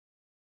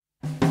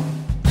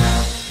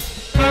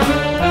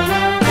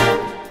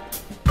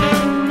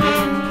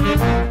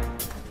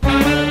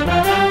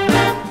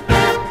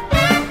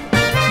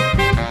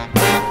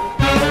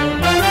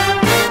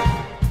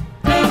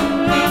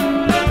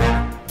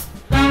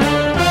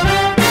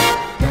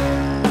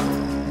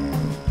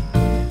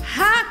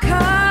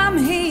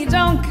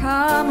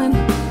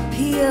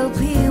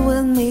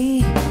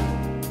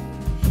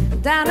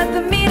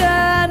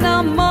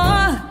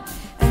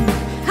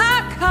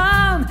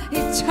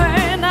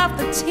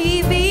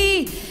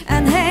TV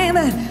and hang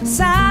the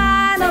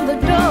sign on the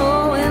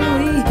door, and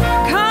we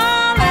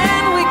call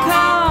and we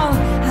call.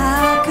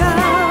 How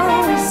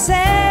come we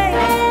say,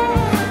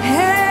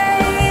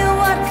 hey,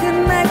 what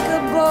can make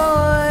a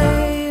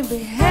boy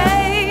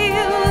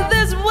behave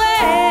this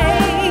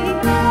way?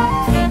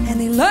 And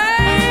he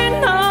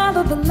learned all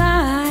of the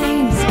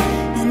lines,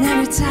 and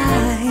every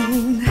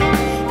time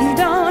he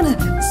don't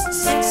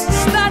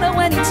stutter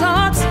when he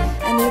talks,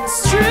 and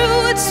it's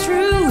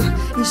true,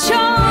 he sure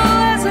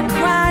hasn't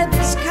cried.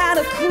 This kind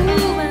of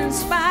cool and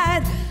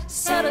inspired,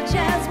 subtle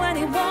jazz when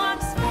he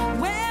walks,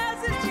 wears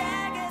his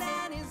jacket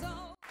and his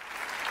own.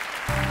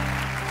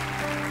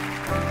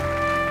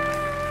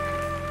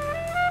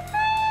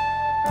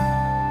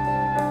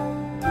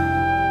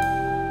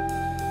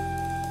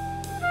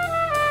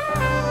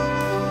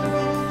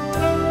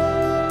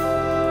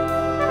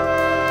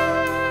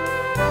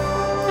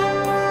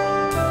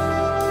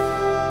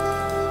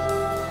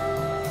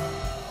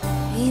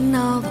 In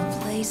all the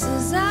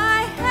places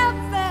I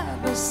have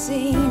ever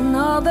seen,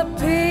 all the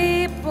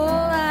people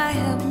I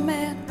have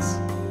met,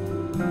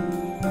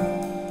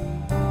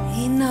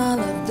 in all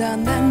I've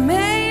done that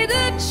made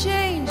a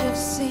change of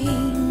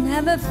scene,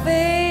 and the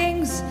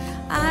things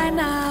I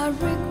now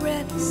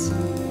regret,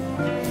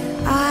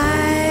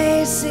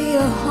 I see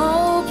a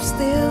hope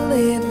still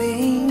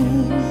living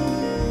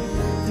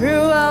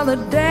through all the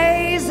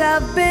days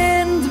I've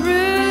been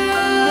through.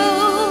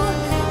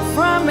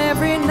 From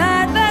every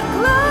night that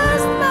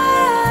closed my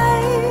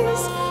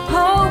eyes,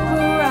 hope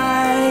will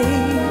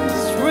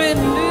rise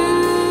renewed.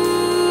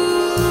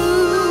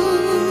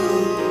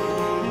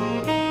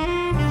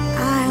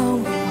 I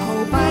only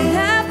hope I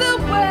have the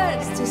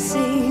words to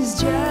seize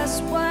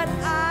just what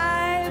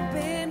I've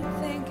been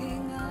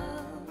thinking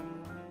of.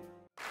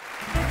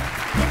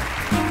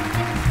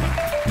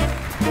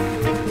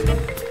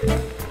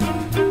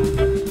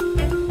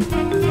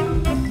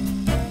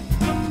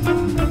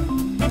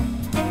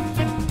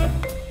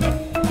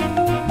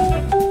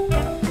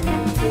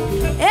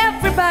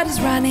 Everybody's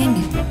running,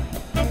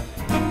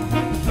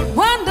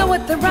 wonder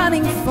what they're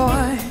running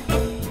for,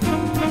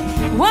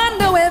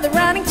 wonder where they're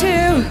running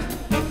to,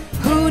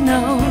 who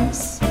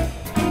knows?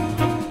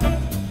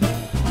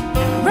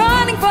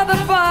 Running for the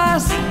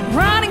boss,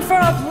 running for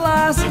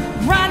applause,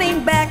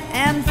 running back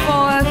and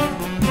forth.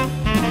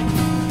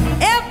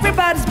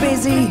 Everybody's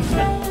busy,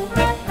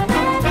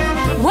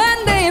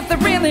 wonder if they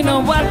really know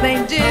what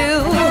they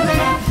do,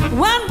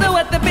 wonder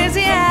what they're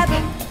busy at,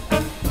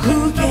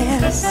 who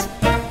cares?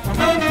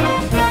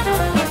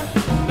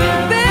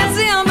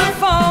 Busy on the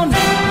phone,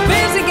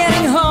 busy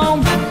getting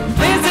home,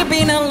 busy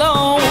being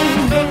alone.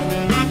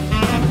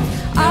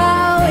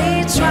 Are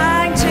we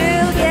trying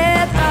to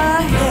get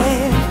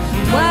ahead?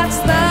 What's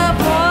the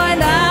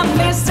point I'm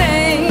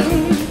missing?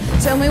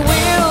 Tell me,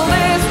 will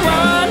this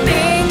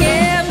running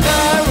in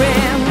the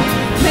rim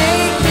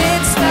make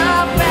it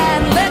stop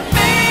and let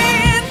me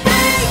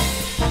think?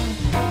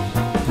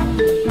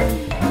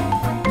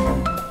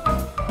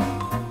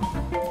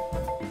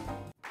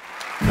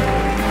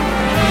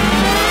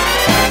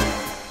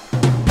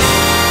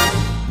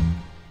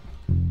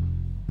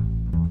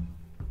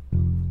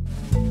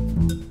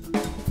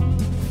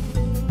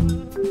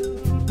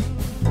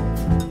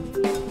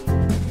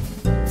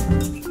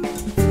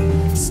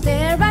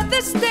 Stare at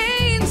the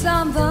stains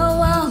on the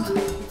wall.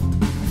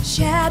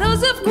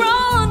 Shadows have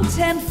grown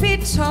 10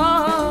 feet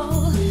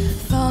tall.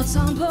 Thoughts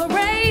on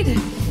parade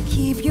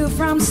keep you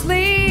from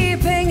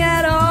sleeping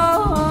at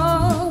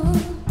all.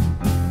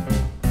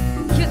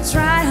 You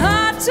try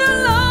hard to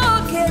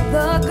locate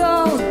the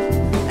goal,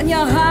 and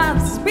your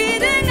heart's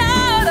beating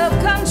out of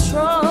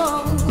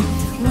control.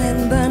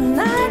 When the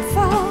night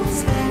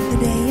falls, the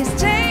day is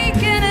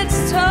taking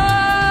its toll.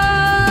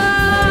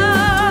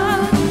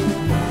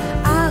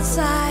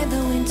 Outside,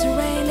 the winter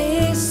rain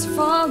is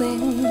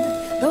falling.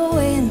 The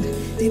wind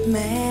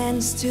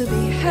demands to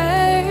be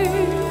heard.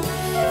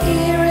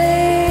 Here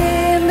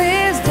in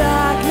this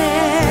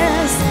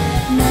darkness,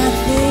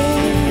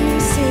 nothing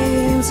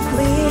seems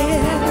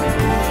clear.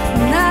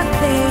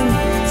 Nothing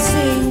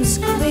seems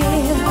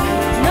clear.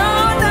 No,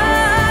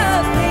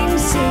 nothing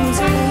seems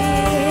clear.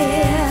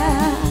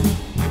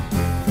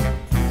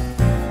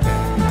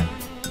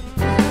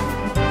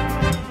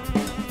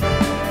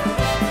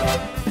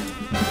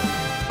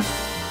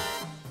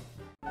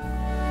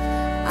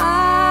 I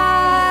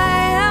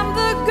am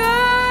the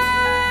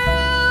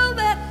girl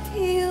that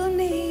he'll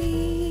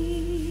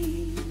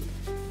need.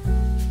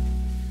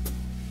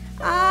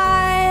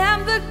 I am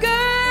the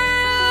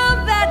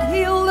girl that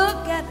he'll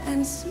look at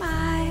and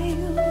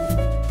smile.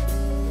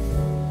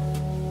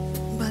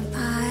 But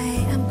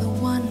I am the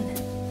one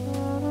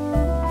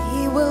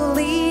he will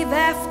leave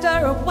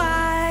after a while.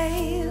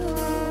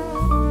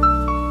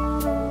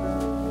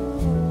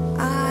 I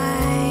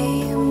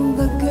am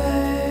the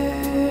girl.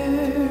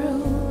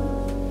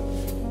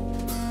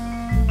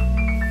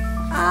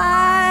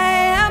 I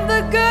am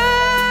the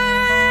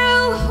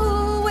girl who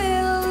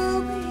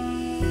will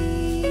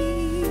be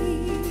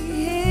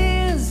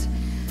his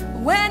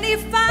when he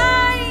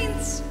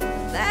finds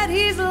that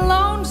he's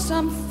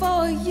lonesome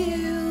for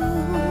you.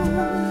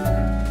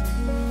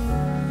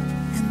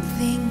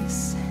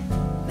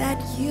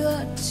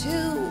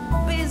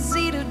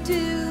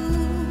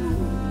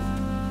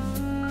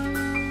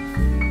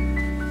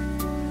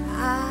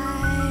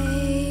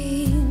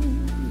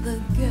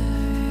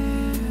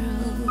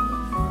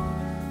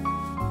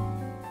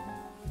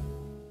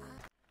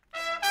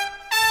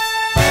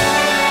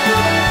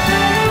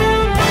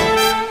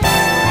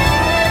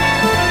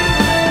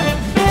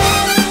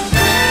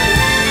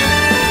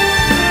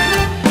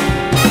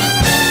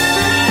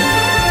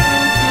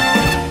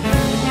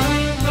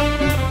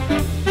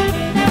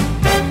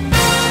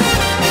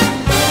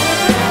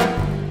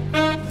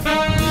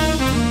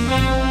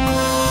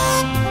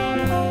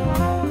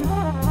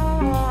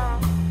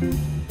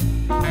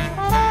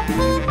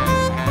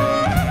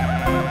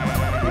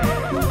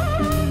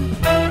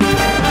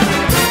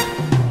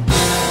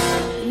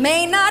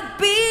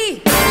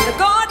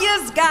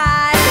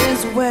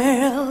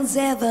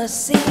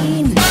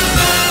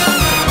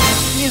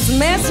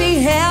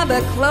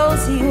 the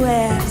clothes he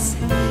wears,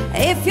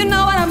 if you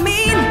know what I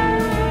mean.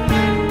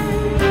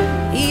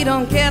 He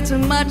don't care too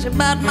much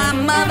about my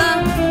mother.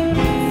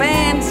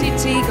 Fancy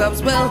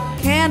teacups, well,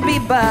 can't be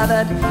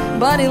bothered.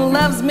 But he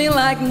loves me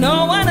like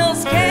no one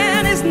else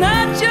can. It's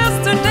not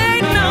just a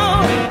date,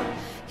 no,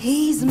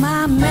 he's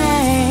my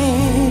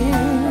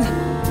man.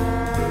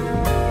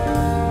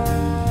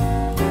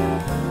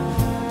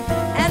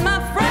 And my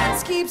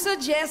friends keep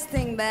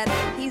suggesting that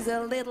he's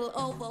a little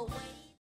overweight.